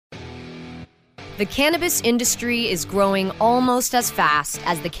The cannabis industry is growing almost as fast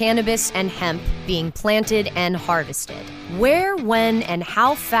as the cannabis and hemp being planted and harvested. Where, when, and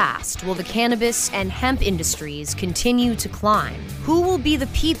how fast will the cannabis and hemp industries continue to climb? Who will be the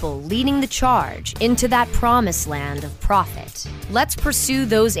people leading the charge into that promised land of profit? Let's pursue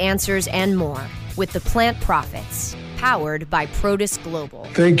those answers and more with the Plant Profits, powered by Protis Global.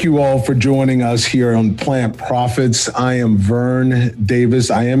 Thank you all for joining us here on Plant Profits. I am Vern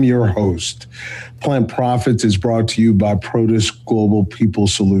Davis. I am your host. Plant Profits is brought to you by Protis Global People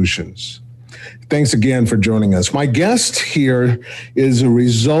Solutions. Thanks again for joining us. My guest here is a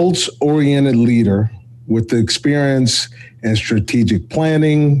results-oriented leader with the experience in strategic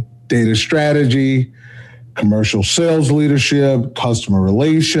planning, data strategy, commercial sales leadership, customer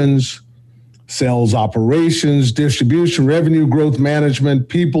relations, sales operations, distribution, revenue growth management,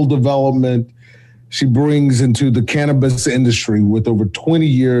 people development. She brings into the cannabis industry with over 20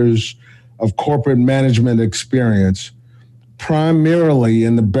 years of corporate management experience, primarily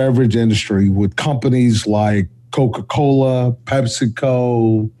in the beverage industry with companies like Coca-Cola,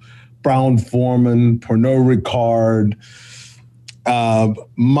 PepsiCo, Brown-Forman, Pernod Ricard.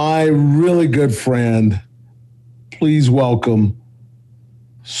 My really good friend, please welcome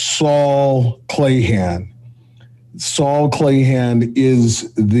Saul Clahan. Saul Clahan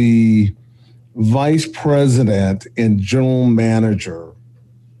is the Vice President and General Manager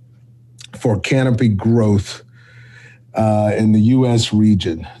for Canopy Growth in the U.S.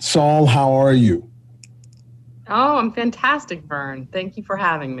 region. Saul, how are you? Oh, I'm fantastic, Vern. Thank you for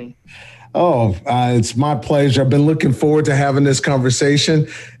having me. Oh, it's my pleasure. I've been looking forward to having this conversation.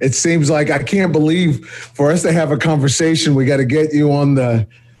 It seems like I can't believe for us to have a conversation, we got to get you on the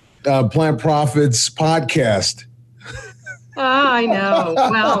Plant Profits podcast. Oh, I know.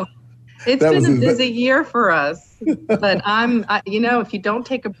 Well, it's been a busy year for us, but if you don't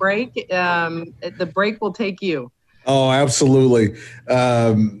take a break, the break will take you. Oh, absolutely.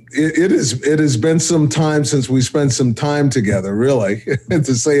 It has been some time since we spent some time together, really,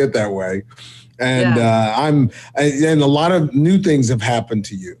 to say it that way. And and a lot of new things have happened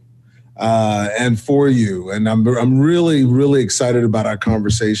to you and for you. And I'm really, really excited about our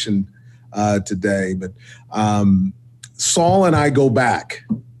conversation today. But Saul and I go back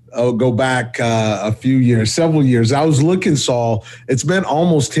a few years, several years. I was looking, Saul, it's been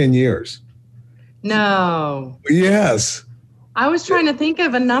almost 10 years. No. Yes. I was trying to think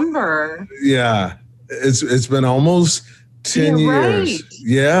of a number. Yeah. It's been almost 10 years. Right.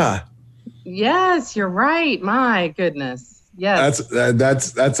 Yeah. Yes, you're right. My goodness. Yes.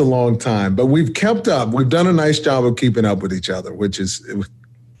 That's a long time. But we've kept up. We've done a nice job of keeping up with each other, which is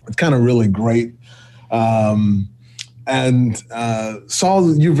kind of really great.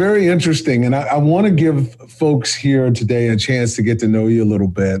 Saul, you're very interesting, and I want to give folks here today a chance to get to know you a little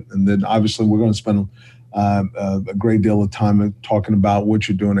bit, and then obviously we're going to spend a great deal of time talking about what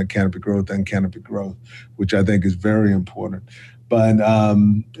you're doing at Canopy Growth and Canopy Growth, which I think is very important. But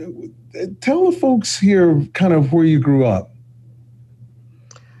tell the folks here kind of where you grew up.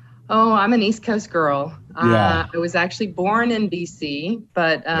 Oh, I'm an East Coast girl. Yeah. I was actually born in D.C.,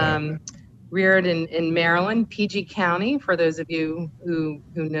 but reared in Maryland, PG County, for those of you who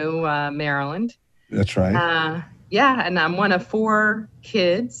know Maryland. That's right. And I'm one of 4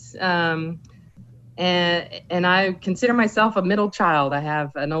 kids, and I consider myself a middle child. I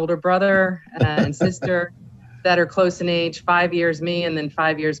have an older brother and sister that are close in age, 5 years me, and then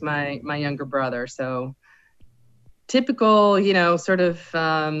 5 years my younger brother. So typical, sort of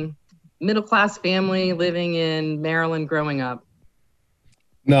middle-class family living in Maryland growing up.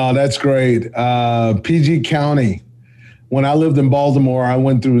 No, that's great. PG County. When I lived in Baltimore,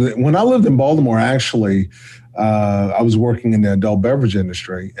 when I lived in Baltimore, actually, I was working in the adult beverage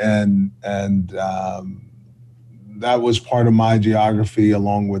industry, and that was part of my geography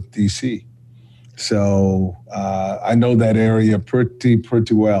along with DC. So I know that area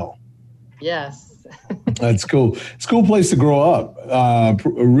pretty well. Yes. That's cool. It's a cool place to grow up. A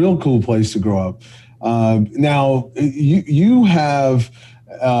real cool place to grow up. Now, you have.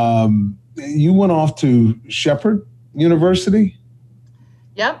 You went off to Shepherd University?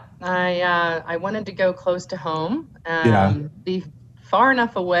 Yep. I wanted to go close to home, be far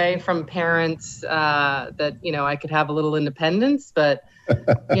enough away from parents that, I could have a little independence, but,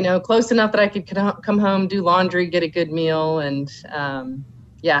 close enough that I could come home, do laundry, get a good meal. And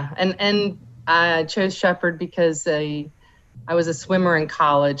I chose Shepherd because I was a swimmer in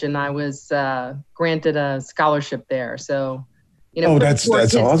college and I was granted a scholarship there. So, that's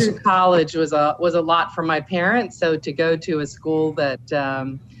awesome. Through college was a lot for my parents. So to go to a school that,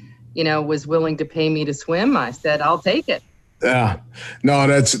 was willing to pay me to swim, I said, I'll take it. Yeah, no,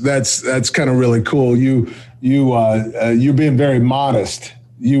 that's kind of really cool. You're being very modest.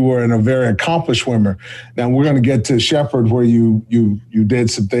 You were a very accomplished swimmer. Now we're going to get to Shepherd, where you did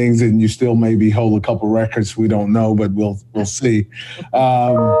some things, and you still maybe hold a couple records. We don't know, but we'll see.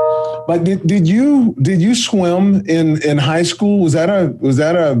 But did you swim in high school? Was that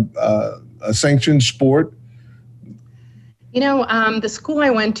a sanctioned sport? The school I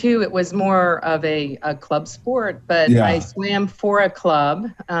went to, it was more of a club sport, but Yeah. I swam for a club.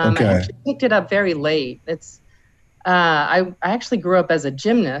 Okay. I actually picked it up very late. I actually grew up as a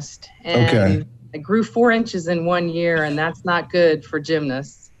gymnast, and Okay. I grew 4 inches in 1 year, and that's not good for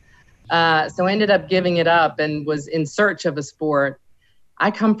gymnasts. So I ended up giving it up and was in search of a sport. I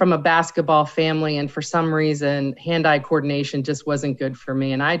come from a basketball family, and for some reason, hand-eye coordination just wasn't good for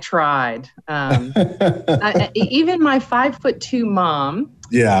me. And I tried. Even my 5'2" mom,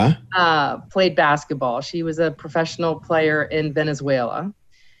 Yeah. played basketball. She was a professional player in Venezuela.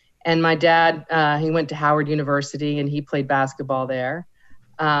 And my dad, he went to Howard University, and he played basketball there.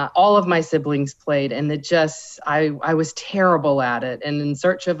 All of my siblings played, and I was terrible at it. And in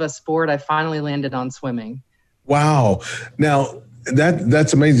search of a sport, I finally landed on swimming. Wow. Now,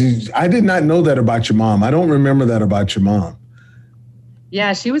 that's amazing. I did not know that about your mom. I don't remember that about your mom.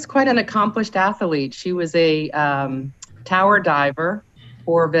 Yeah, she was quite an accomplished athlete. She was a tower diver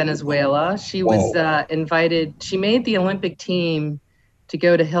for Venezuela. She was invited. She made the Olympic team to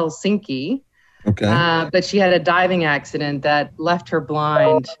go to Helsinki. Okay. But she had a diving accident that left her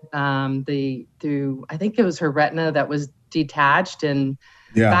blind. I think it was her retina that was detached. And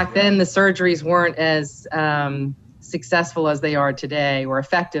back then, the surgeries weren't as successful as they are today, or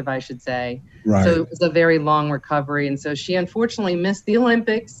effective, I should say. Right. So it was a very long recovery. And so she unfortunately missed the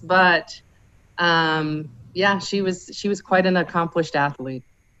Olympics, but she was quite an accomplished athlete.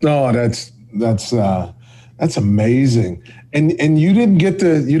 No, that's amazing. And you didn't get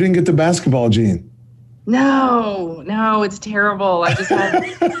the basketball gene. No, it's terrible. I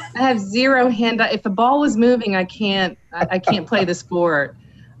have zero hand-eye. If the ball is moving, I can't play the sport.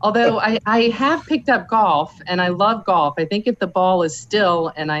 Although I have picked up golf, and I love golf. I think if the ball is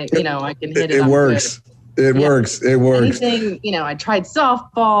still and I can hit it. It works. It works. Anything, I tried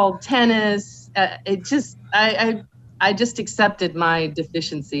softball, tennis. I just accepted my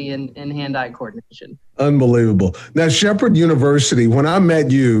deficiency in hand-eye coordination. Unbelievable. Now, Shepherd University, when I met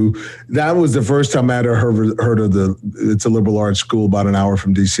you, that was the first time I had heard of it's a liberal arts school about an hour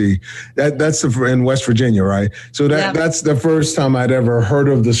from D.C. That's in West Virginia, right? So that's the first time I'd ever heard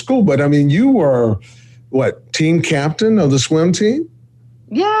of the school. But I mean, you were, team captain of the swim team?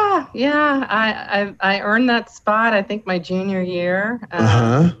 Yeah. I earned that spot, I think, my junior year.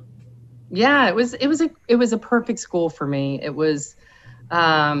 Yeah, it was a perfect school for me. It was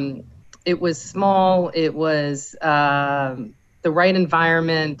small. It was the right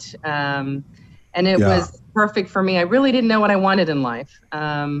environment, and it was perfect for me. I really didn't know what I wanted in life,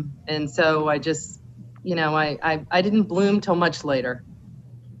 and so I just, I didn't bloom till much later.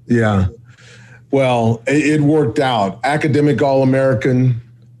 Yeah, well, it worked out. Academic All-American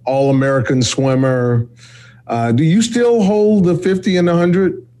swimmer. Do you still hold the 50 and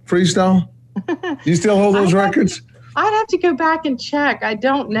 100 freestyle? Do you still hold those records? I'd have to go back and check. I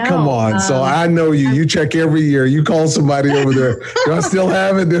don't know. Come on. So I know you. You check every year. You call somebody over there. Do I still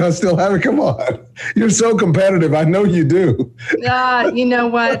have it? Come on. You're so competitive. I know you do. You know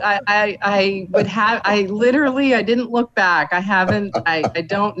what? I didn't look back. I haven't. I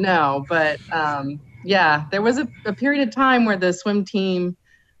don't know. But there was a period of time where the swim team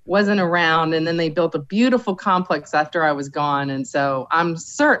wasn't around, and then they built a beautiful complex after I was gone, and so I'm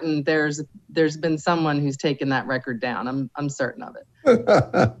certain there's been someone who's taken that record down. I'm certain of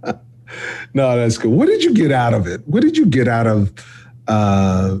it. No, that's good. What did you get out of it? What did you get out of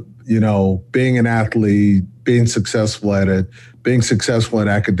being an athlete, being successful at it, being successful at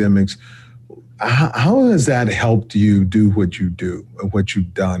academics? How has that helped you do what you do, what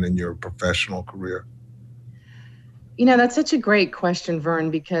you've done in your professional career? That's such a great question, Vern,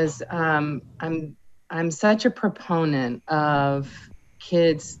 because I'm such a proponent of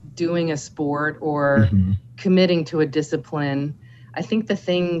kids doing a sport or committing to a discipline. I think the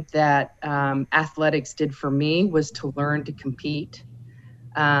thing that athletics did for me was to learn to compete,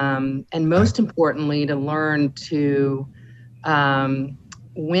 and most importantly, to learn to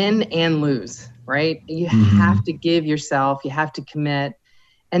win and lose, right? You have to give yourself, you have to commit.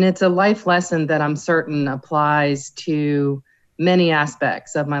 And it's a life lesson that I'm certain applies to many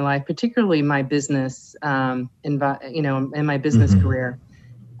aspects of my life, particularly my business, in my business career.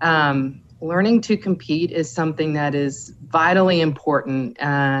 Learning to compete is something that is vitally important.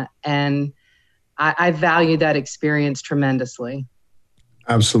 And I value that experience tremendously.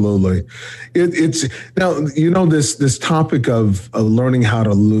 Absolutely. It's now, this topic of learning how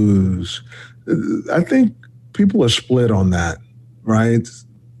to lose. I think people are split on that, right?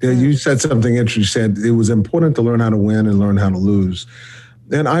 You said something interesting. You said it was important to learn how to win and learn how to lose.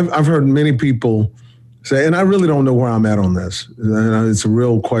 And I've heard many people say, and I really don't know where I'm at on this. It's a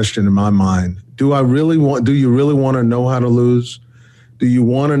real question in my mind. Do you really want to know how to lose? Do you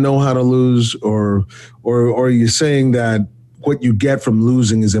want to know how to lose, or are you saying that what you get from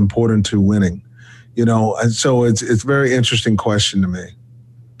losing is important to winning? And so it's a very interesting question to me.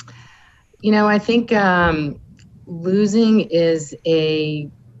 I think losing is a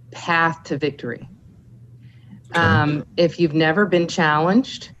path to victory. Okay. If you've never been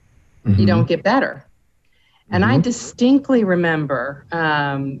challenged, you don't get better. And I distinctly remember,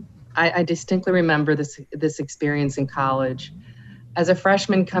 I distinctly remember this experience in college. As a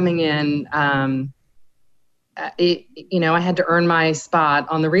freshman coming in, I had to earn my spot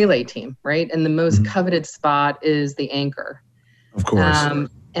on the relay team, right? And the most coveted spot is the anchor. Of course.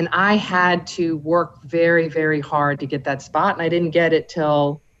 And I had to work very, very hard to get that spot. And I didn't get it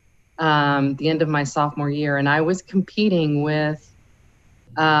till the end of my sophomore year. And I was competing with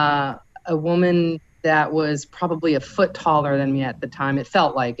a woman that was probably a foot taller than me at the time. It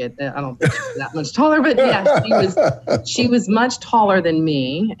felt like it. I don't think she was that much taller, but yeah, she was much taller than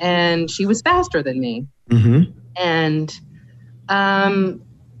me, and she was faster than me. And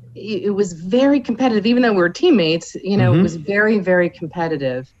it was very competitive, even though we were teammates. It was very, very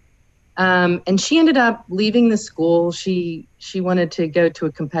competitive. And she ended up leaving the school. She wanted to go to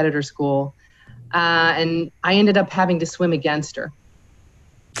a competitor school, and I ended up having to swim against her.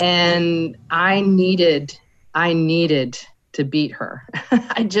 And I needed to beat her.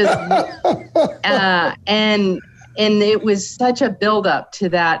 I just, and it was such a buildup to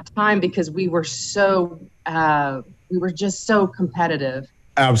that time because we were just so competitive.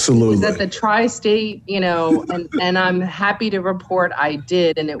 Absolutely. It was at the Tri-State, and I'm happy to report I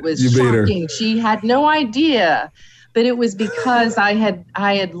did, and it was shocking. She had no idea, but it was because I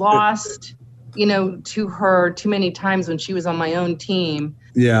had lost, to her too many times when she was on my own team.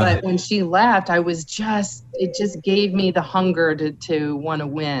 Yeah. But when she left, it just gave me the hunger to want to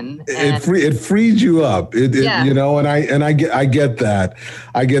win. It freed you up. And I get that.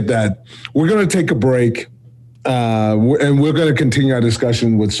 I get that. We're going to take a break. And we're going to continue our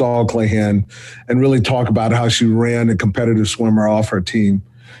discussion with Saul Clahan and really talk about how she ran a competitive swimmer off her team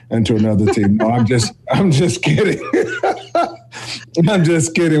into another team. No, I'm just kidding. I'm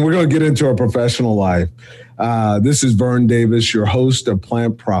just kidding. We're going to get into her professional life. This is Vern Davis, your host of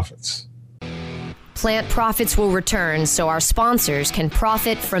Plant Profits. Plant Profits will return so our sponsors can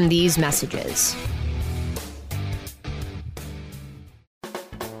profit from these messages.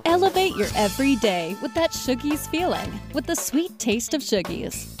 Elevate your every day with that Shoogies feeling with the sweet taste of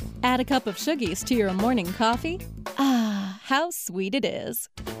Shoogies. Add a cup of Shoogies to your morning coffee. Ah, how sweet it is.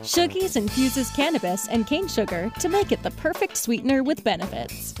 Shoogies infuses cannabis and cane sugar to make it the perfect sweetener with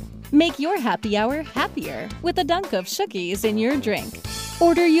benefits. Make your happy hour happier with a dunk of Shoogies in your drink.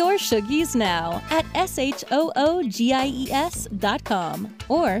 Order your Shoogies now at shoogies.com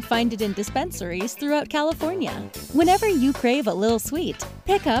or find it in dispensaries throughout California. Whenever you crave a little sweet,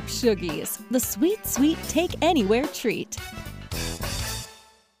 pick up Shoogies, the sweet, sweet take-anywhere treat.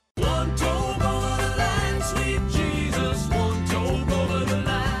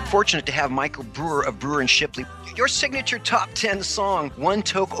 Fortunate to have Michael Brewer of Brewer & Shipley. Your signature top 10 song, One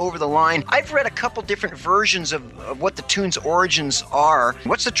Toke Over the Line. I've read a couple different versions of what the tune's origins are.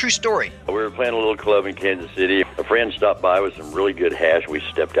 What's the true story? We were playing a little club in Kansas City. A friend stopped by with some really good hash. We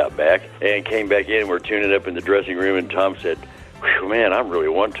stepped out back and came back in. We're tuning up in the dressing room, and Tom said, man, I'm really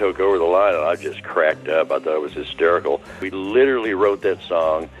one toke over the line. And I just cracked up. I thought it was hysterical. We literally wrote that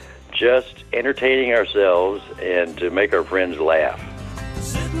song just entertaining ourselves and to make our friends laugh.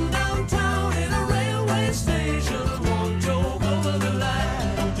 Sitting downtown in a railway station, one toke over the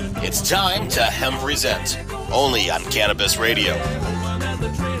line. It's time to Hemp Present, only on Cannabis Radio.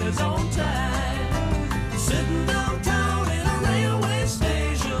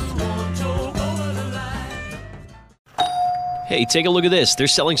 Hey, take a look at this. They're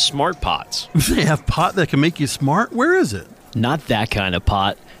selling smart pots. They have pot that can make you smart? Where is it? Not that kind of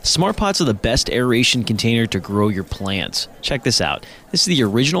pot. Smart pots are the best aeration container to grow your plants. Check this out. This is the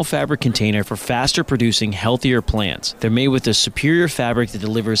original fabric container for faster producing, healthier plants. They're made with a superior fabric that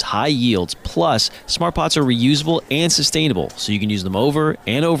delivers high yields. Plus, Smart Pots are reusable and sustainable, so you can use them over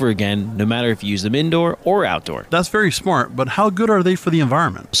and over again, no matter if you use them indoor or outdoor. That's very smart, but how good are they for the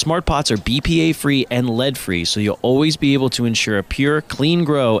environment? Smart Pots are BPA-free and lead-free, so you'll always be able to ensure a pure, clean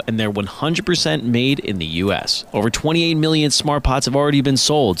grow, and they're 100% made in the U.S. Over 28 million Smart Pots have already been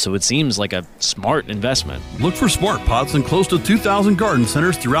sold, so it seems like a smart investment. Look for Smart Pots in close to 2,000 garden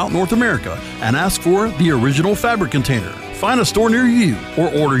centers throughout North America and ask for the original fabric container. Find a store near you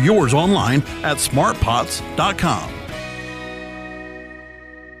or order yours online at smartpots.com.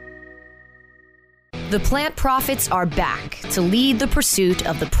 The Plant Profits are back to lead the pursuit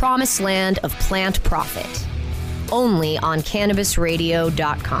of the promised land of plant profit. Only on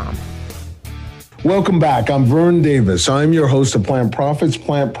CannabisRadio.com. Welcome back. I'm Vern Davis. I'm your host of Plant Profits.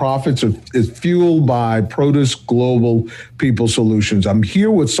 Plant Profits is fueled by Produce Global People Solutions. I'm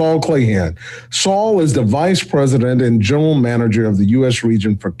here with Saul Clahan. Saul is the Vice President and General Manager of the U.S.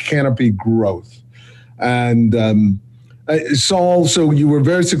 region for Canopy Growth. And Saul, so you were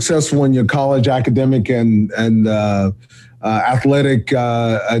very successful in your college academic and athletic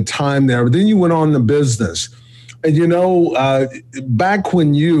time there. But then you went on to business. And, you know, back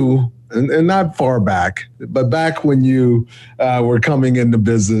when you... And not far back, but back when you were coming into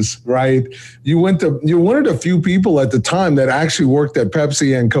business, right? You're one of the few people at the time that actually worked at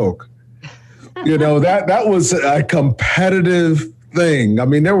Pepsi and Coke. You know, that was a competitive thing. I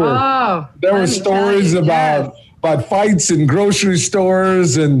mean, there were stories about fights in grocery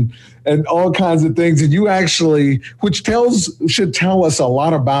stores and all kinds of things. And you actually, which should tell us a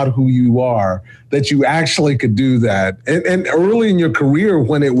lot about who you are, that you actually could do that. And early in your career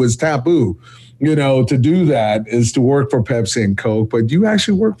when it was taboo, you know, to do that is to work for Pepsi and Coke, but you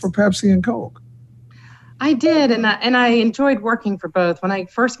actually worked for Pepsi and Coke. I did, and I enjoyed working for both. When I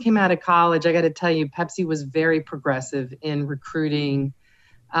first came out of college, I got to tell you, Pepsi was very progressive in recruiting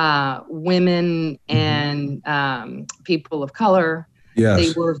women and people of color.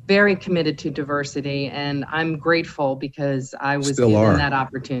 Yes. They were very committed to diversity, and I'm grateful because I was given that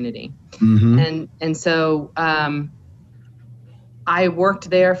opportunity. Mm-hmm. And so I worked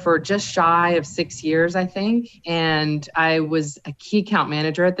there for just shy of 6 years, I think, and I was a key account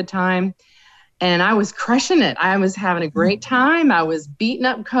manager at the time, and I was crushing it. I was having a great time. I was beating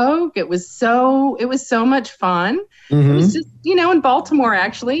up Coke. It was so much fun. Mm-hmm. It was just, you know, in Baltimore,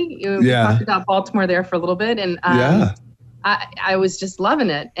 actually. We talked about Baltimore there for a little bit, and I was just loving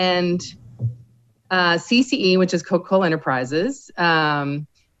it. And CCE, which is Coca-Cola Enterprises,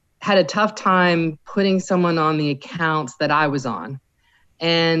 had a tough time putting someone on the accounts that I was on.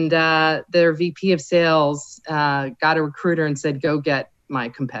 And their VP of sales got a recruiter and said, go get my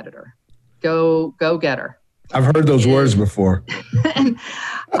competitor. Go get her. I've heard those words before. And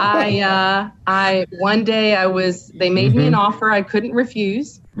one day they made me an offer I couldn't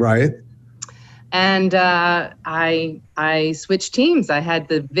refuse. Right. And I switched teams. I had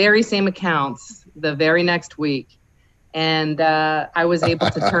the very same accounts the very next week. And I was able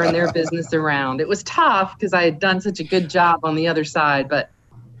to turn their business around. It was tough because I had done such a good job on the other side. But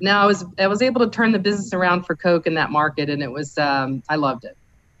now I was able to turn the business around for Coke in that market. And it was, I loved it.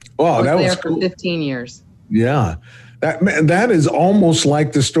 Wow, that was there cool. for 15 years. Yeah. That is almost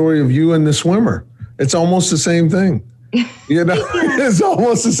like the story of you and the swimmer. It's almost the same thing. You know, it's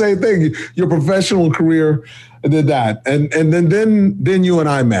almost the same thing. Your professional career did that. And then you and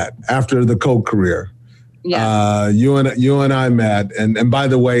I met after the Coke career. Yeah. You and I met. And by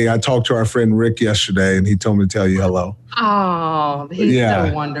the way, I talked to our friend Rick yesterday and he told me to tell you hello. Oh, he's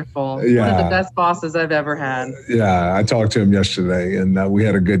so wonderful. Yeah. One of the best bosses I've ever had. Yeah. I talked to him yesterday and we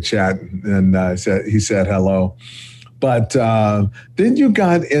had a good chat and he said hello. But then you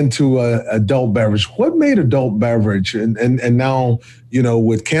got into adult beverage. What made adult beverage? And now, you know,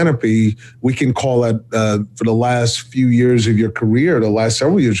 with Canopy, we can call it for the last few years of your career, the last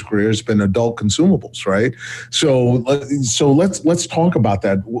several years of your career, it's been adult consumables, right? So let's talk about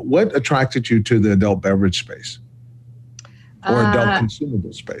that. What attracted you to the adult beverage space or adult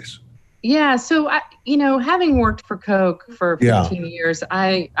consumable space? Yeah. So, having worked for Coke for 15 years,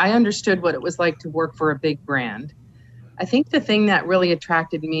 I understood what it was like to work for a big brand. I think the thing that really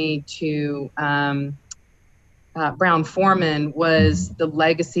attracted me to Brown-Forman was the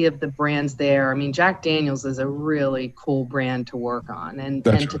legacy of the brands there. I mean, Jack Daniel's is a really cool brand to work on and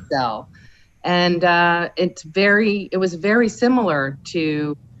to sell. And it was very similar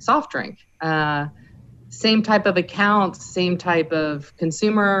to soft drink. Same type of accounts, same type of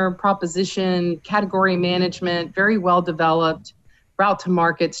consumer proposition, category management, very well developed route to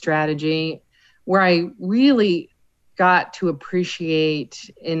market strategy, where I really got to appreciate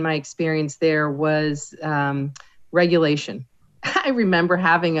in my experience there was regulation. I remember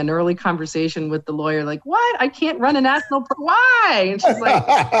having an early conversation with the lawyer, like, what? I can't run a national, why? And she's like,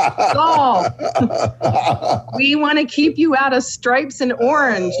 Saul, we want to keep you out of stripes and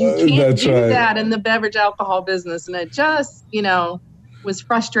orange. You can't do that in the beverage alcohol business. And it just, was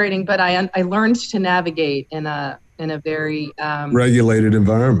frustrating, but I learned to navigate in a very regulated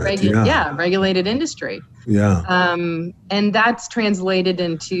environment. Regulated industry. Yeah. And that's translated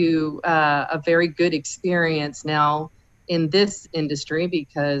into a very good experience now in this industry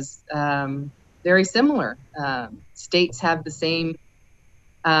because very similar. States have the same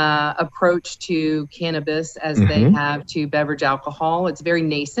approach to cannabis as they have to beverage alcohol. It's very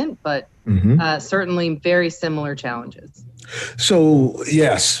nascent, but certainly very similar challenges. So,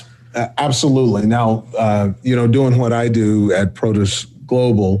 yes, absolutely. Now, doing what I do at Produce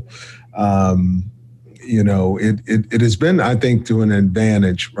Global, it has been, I think, to an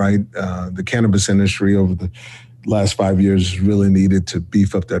advantage, right? The cannabis industry over the last 5 years really needed to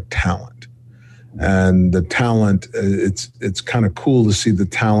beef up their talent. And the talent, it's kind of cool to see the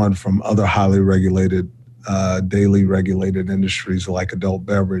talent from other highly regulated, daily regulated industries like adult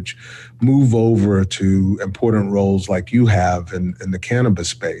beverage move over to important roles like you have in the cannabis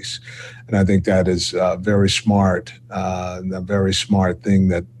space. And I think that is very smart, and a very smart thing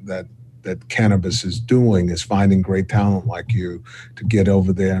that cannabis is doing is finding great talent like you to get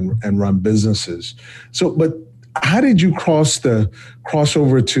over there and run businesses. So, but how did you cross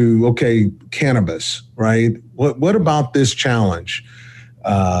over to, cannabis, right? What about this challenge?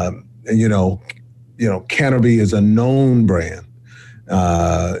 Canopy is a known brand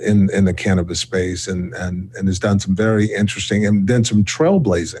in the cannabis space and has done some very interesting and then some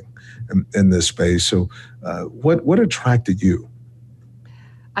trailblazing in this space. So what attracted you?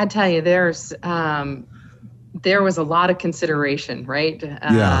 I tell you, there was a lot of consideration, right?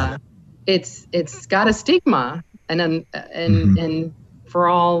 It's got a stigma, and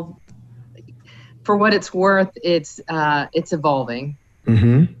for what it's worth, it's evolving.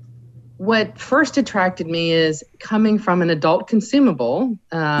 Mm-hmm. What first attracted me is coming from an adult consumable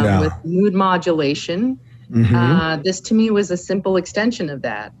with mood modulation. Mm-hmm. This to me was a simple extension of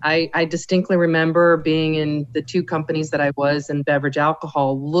that. I distinctly remember being in the two companies that I was in beverage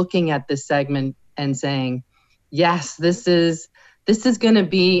alcohol, looking at this segment and saying, yes, this is going to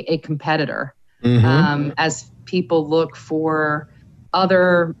be a competitor as people look for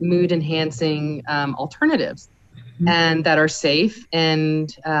other mood enhancing alternatives and that are safe.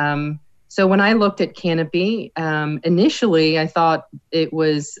 And so when I looked at Canopy, initially I thought it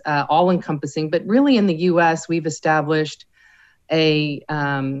was all encompassing, but really in the US, we've established a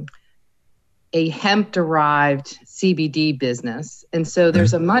hemp derived CBD business. And so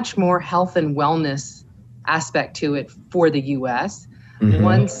there's a much more health and wellness aspect to it for the US.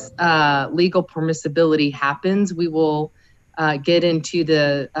 Once legal permissibility happens, we will get into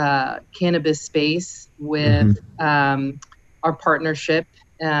the cannabis space with our partnership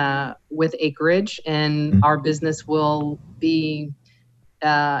with Acreage, and our business will be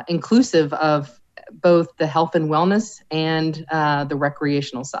inclusive of both the health and wellness and the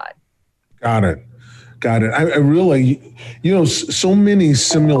recreational side. Got it. I really, so many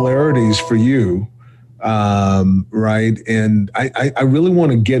similarities for you. Right. And I really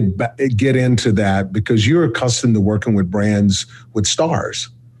want to get into that because you're accustomed to working with brands with stars.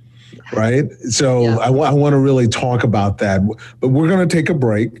 Right. So I want to really talk about that, but we're going to take a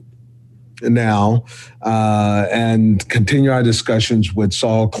break now and continue our discussions with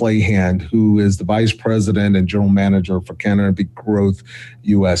Saul Clayhand, who is the Vice President and General Manager for Canopy Growth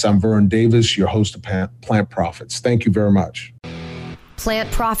US. I'm Vern Davis, your host of Plant Profits. Thank you very much.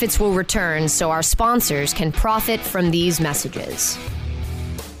 Plant Profits will return so our sponsors can profit from these messages.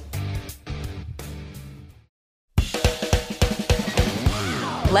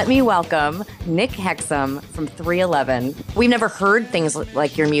 Let me welcome Nick Hexum from 311. We've never heard things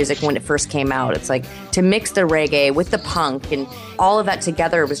like your music when it first came out. It's like to mix the reggae with the punk and all of that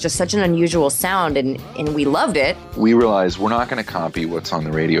together was just such an unusual sound, and we loved it. We realized we're not going to copy what's on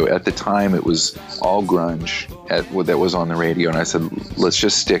the radio. At the time, it was all grunge that was on the radio, and I said, let's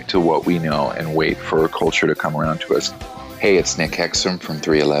just stick to what we know and wait for a culture to come around to us. Hey, it's Nick Hexum from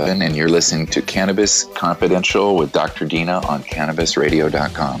 311, and you're listening to Cannabis Confidential with Dr. Dina on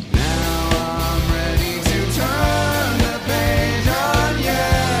CannabisRadio.com.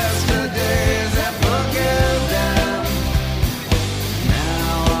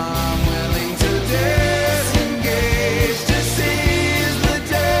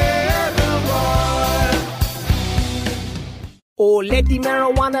 Oh, let the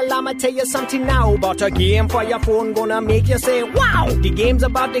marijuana llama, tell you something now about a game for your phone, gonna make you say, wow! The game's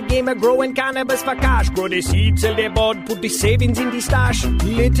about the game of growing cannabis for cash. Grow the seed, sell the bud, put the savings in the stash.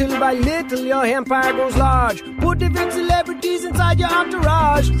 Little by little, your empire grows large. Put different celebrities inside your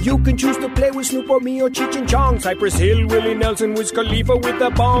entourage. You can choose to play with Snoop or me or Cheech and Chong, Cypress Hill, Willie Nelson, Wiz Khalifa with a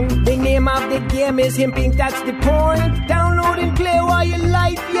bong. The name of the game is Hemp Inc., that's the point. Download and play while you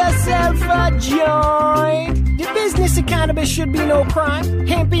light yourself a joint. The business of cannabis should be no crime.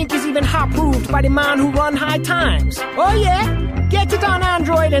 Hemp Inc. is even hot-proofed by the man who run High Times. Oh yeah? Get it on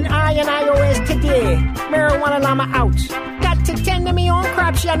Android and iOS today. Marijuana llama out. Got to tend to me own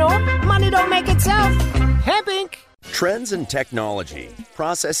crops, you know. Money don't make itself. Hemp Inc. Trends in technology,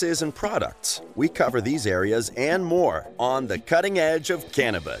 processes, and products. We cover these areas and more on The Cutting Edge of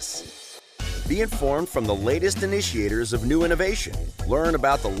Cannabis. Be informed from the latest initiators of new innovation. Learn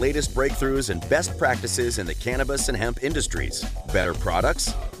about the latest breakthroughs and best practices in the cannabis and hemp industries. Better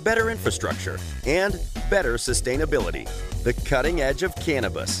products, better infrastructure, and better sustainability. The Cutting Edge of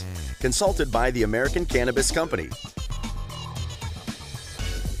Cannabis. Consulted by the American Cannabis Company.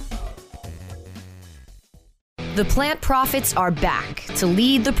 The Plant Prophets are back to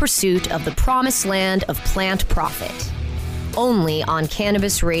lead the pursuit of the promised land of plant profit. Only on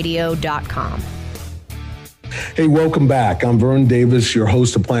CannabisRadio.com. Hey, welcome back. I'm Vern Davis, your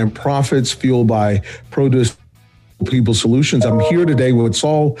host of Plant Profits, fueled by Produce People Solutions. I'm here today with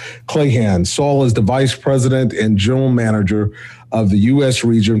Saul Clayhan. Saul is the Vice President and General Manager of the U.S.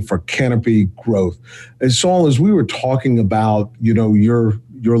 region for Canopy Growth. And Saul, as we were talking about, your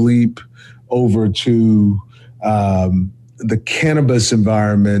leap over to the cannabis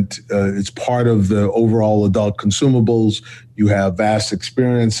environment, it's part of the overall adult consumables. You have vast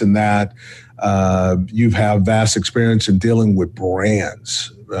experience in that. You have vast experience in dealing with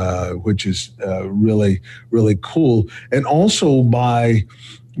brands, which is really, really cool. And also by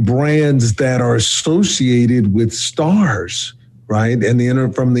brands that are associated with stars, right?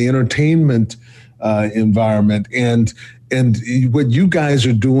 And from the entertainment environment. And what you guys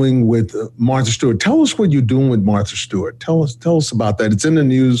are doing with Martha Stewart. Tell us what you're doing with Martha Stewart. Tell us about that. It's in the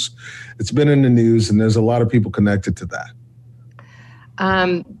news. It's been in the news, and there's a lot of people connected to that.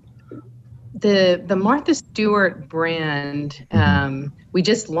 The Martha Stewart brand, we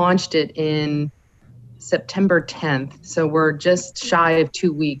just launched it in September 10th. So we're just shy of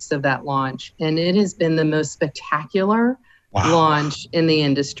 2 weeks of that launch. And it has been the most spectacular launch in the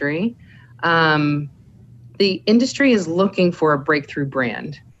industry. The industry is looking for a breakthrough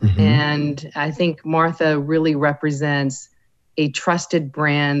brand. And I think Martha really represents a trusted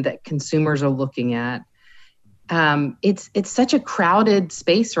brand that consumers are looking at. It's such a crowded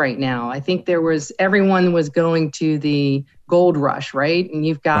space right now. I think everyone was going to the gold rush, right? And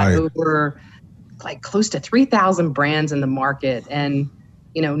you've got over close to 3,000 brands in the market. And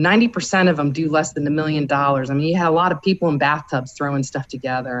 90% of them do less than $1 million. I mean, you have a lot of people in bathtubs throwing stuff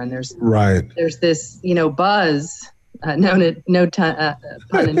together, and there's this, buzz, no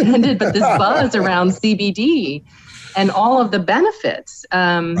pun intended, but this buzz around CBD and all of the benefits.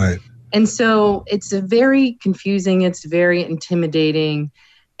 And so it's very confusing. It's very intimidating.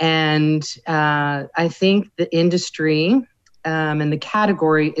 And I think the industry and the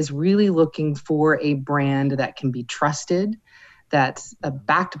category is really looking for a brand that can be trusted, that's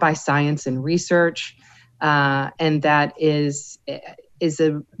backed by science and research, and that is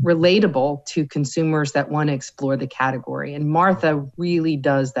relatable to consumers that want to explore the category. And Martha really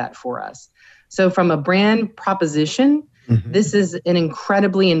does that for us. So from a brand proposition, this is an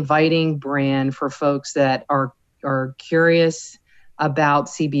incredibly inviting brand for folks that are curious about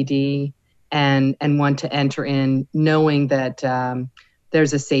CBD and want to enter in, knowing that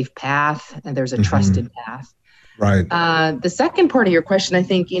there's a safe path and there's a trusted path. Right. The second part of your question, I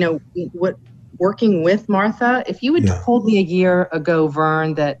think, working with Martha, if you had told me a year ago,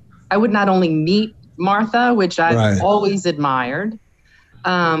 Vern, that I would not only meet Martha, which I've always admired,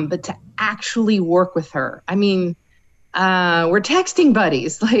 but to actually work with her. I mean, we're texting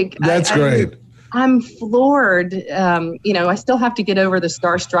buddies. That's great. I'm floored. I still have to get over the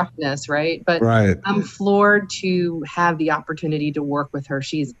starstruckness, right? But I'm floored to have the opportunity to work with her.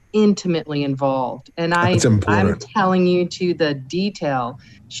 She's intimately involved. And I'm telling you to the detail,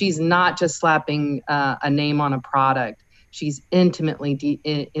 she's not just slapping a name on a product. She's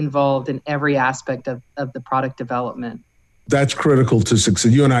intimately involved in every aspect of the product development. That's critical to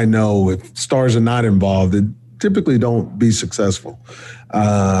success. You and I know if stars are not involved, it typically don't be successful.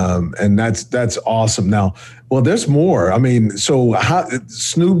 And that's awesome. Now, well, there's more. I mean, so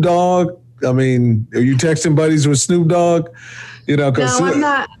Snoop Dogg, I mean, are you texting buddies with Snoop Dogg? No, I'm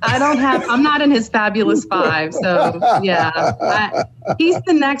not. I'm not in his fabulous five. So yeah, he's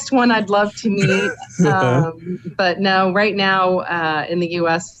the next one I'd love to meet. But no, right now in the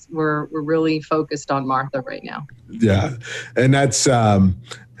U.S., we're really focused on Martha right now. Yeah, and that's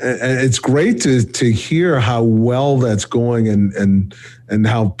it's great to hear how well that's going and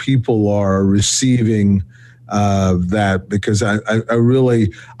how people are receiving that, because I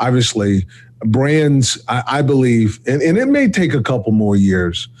really, obviously, brands, I believe, and it may take a couple more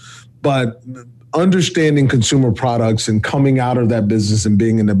years, but understanding consumer products and coming out of that business and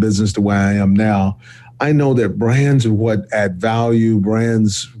being in the business the way I am now, I know that brands are what add value,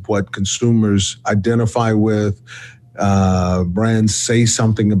 brands what consumers identify with, brands say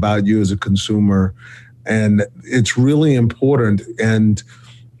something about you as a consumer, and it's really important. And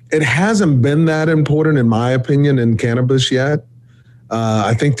it hasn't been that important, in my opinion, in cannabis yet.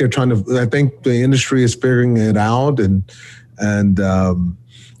 I think I think the industry is figuring it out, and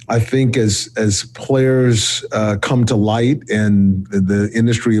I think as players come to light and the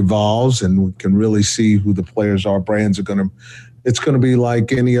industry evolves, and we can really see who the players are, brands are it's going to be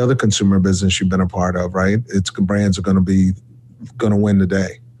like any other consumer business you've been a part of, right? Brands are going to win the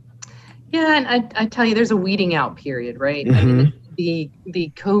day. Yeah, and I tell you, there's a weeding out period, right? I mean, the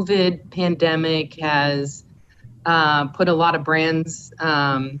COVID pandemic has put a lot of brands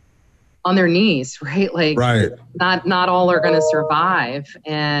on their knees, right? Like, not all are going to survive,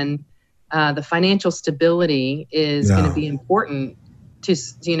 and the financial stability is going to be important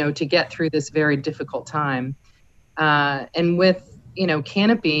to get through this very difficult time. And with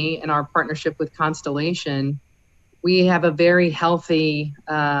Canopy and our partnership with Constellation, we have a very healthy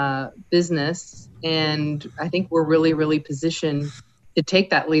business, and I think we're really, really positioned to take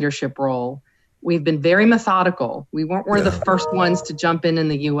that leadership role. We've been very methodical. We weren't one of the first ones to jump in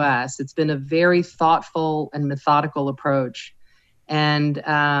the U.S. It's been a very thoughtful and methodical approach. And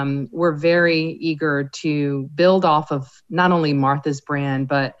we're very eager to build off of not only Martha's brand,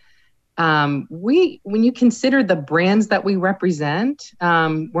 but when you consider the brands that we represent,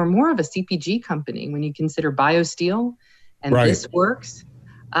 we're more of a CPG company when you consider BioSteel and This Works.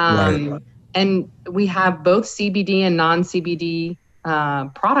 And we have both CBD and non-CBD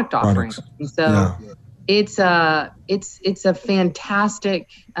product offerings. And so it's a fantastic,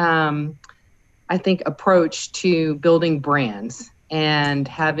 I think, approach to building brands and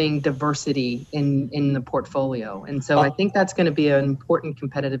having diversity in the portfolio. And so I think that's going to be an important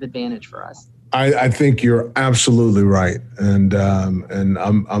competitive advantage for us. I think you're absolutely right. And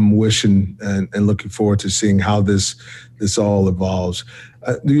I'm wishing and looking forward to seeing how this all evolves.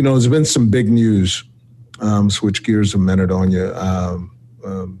 There's been some big news. Switch gears a minute on you.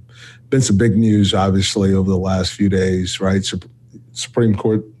 Been some big news, obviously, over the last few days, right? Supreme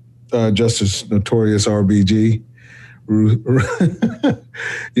Court Justice Notorious RBG, Ruth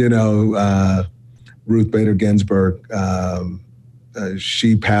Bader Ginsburg.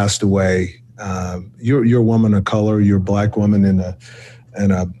 She passed away. You're a woman of color. You're a Black woman in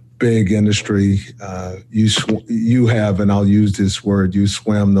a big industry. You have, and I'll use this word, you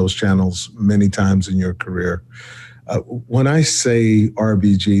swam those channels many times in your career. When I say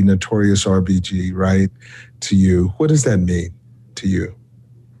RBG, Notorious RBG, right, to you, what does that mean to you?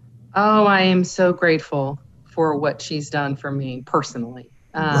 Oh, I am so grateful for what she's done for me personally.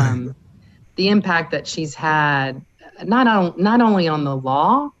 The impact that she's had, not only on the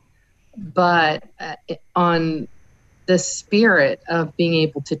law, but on the spirit of being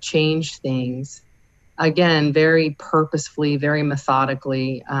able to change things, again, very purposefully, very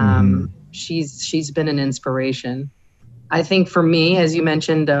methodically. She's been an inspiration. I think for me, as you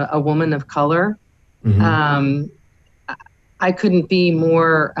mentioned, a woman of color, I couldn't be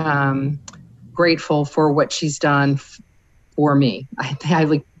more grateful for what she's done for me. I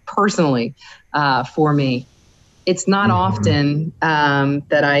like personally for me. It's not often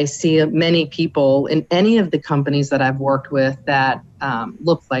that I see many people in any of the companies that I've worked with that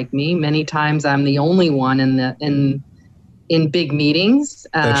look like me. Many times I'm the only one in big meetings.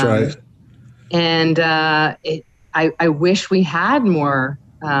 That's right. And I wish we had more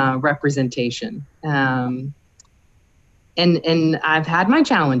representation. And I've had my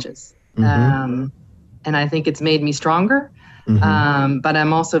challenges. And I think it's made me stronger. But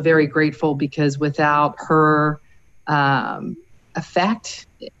I'm also very grateful because without her effect,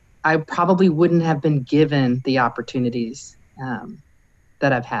 I probably wouldn't have been given the opportunities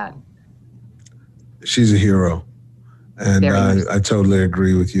that I've had. She's a hero. And I totally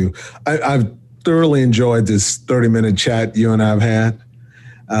agree with you. I've thoroughly enjoyed this 30-minute chat you and I have had.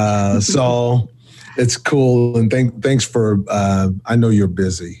 Saul, it's cool. And thanks for, I know you're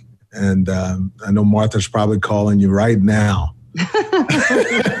busy. And I know Martha's probably calling you right now.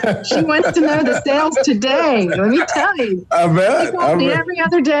 She wants to know the sales today. Let me tell you. I bet. She calls me every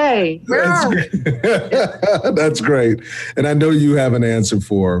other day. Where are we? That's great. And I know you have an answer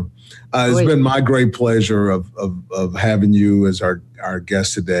for her. It's been my great pleasure of having you as our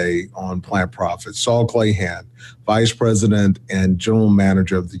guest today on Plant Profits. Saul Clahan, Vice President and General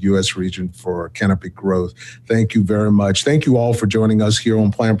Manager of the U.S. region for Canopy Growth. Thank you very much. Thank you all for joining us here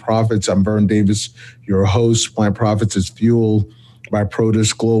on Plant Profits. I'm Vern Davis, your host. Plant Profits is fueled by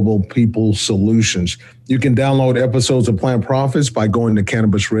Produce Global People Solutions. You can download episodes of Plant Profits by going to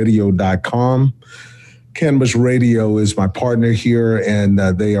cannabisradio.com. Cannabis Radio is my partner here, and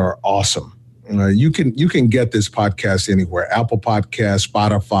they are awesome. You can get this podcast anywhere: Apple Podcasts,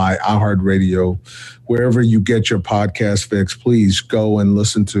 Spotify, iHeartRadio, wherever you get your podcast fix. Please go and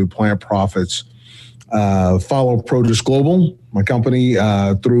listen to Plant Profits. Follow Produce Global, my company,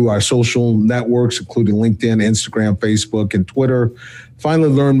 through our social networks, including LinkedIn, Instagram, Facebook, and Twitter. Finally,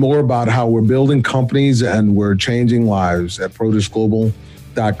 learn more about how we're building companies and we're changing lives at ProduceGlobal.com.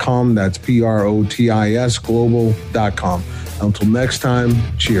 That's PROTIS global.com. Until next time,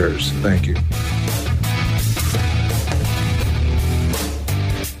 cheers. Thank you.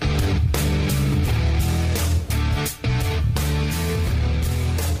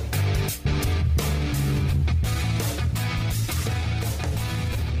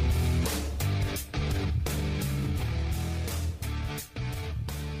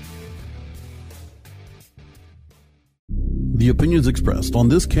 The opinions expressed on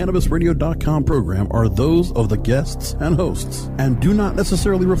this CannabisRadio.com program are those of the guests and hosts and do not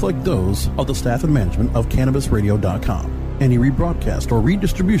necessarily reflect those of the staff and management of CannabisRadio.com. Any rebroadcast or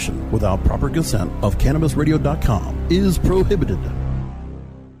redistribution without proper consent of CannabisRadio.com is prohibited.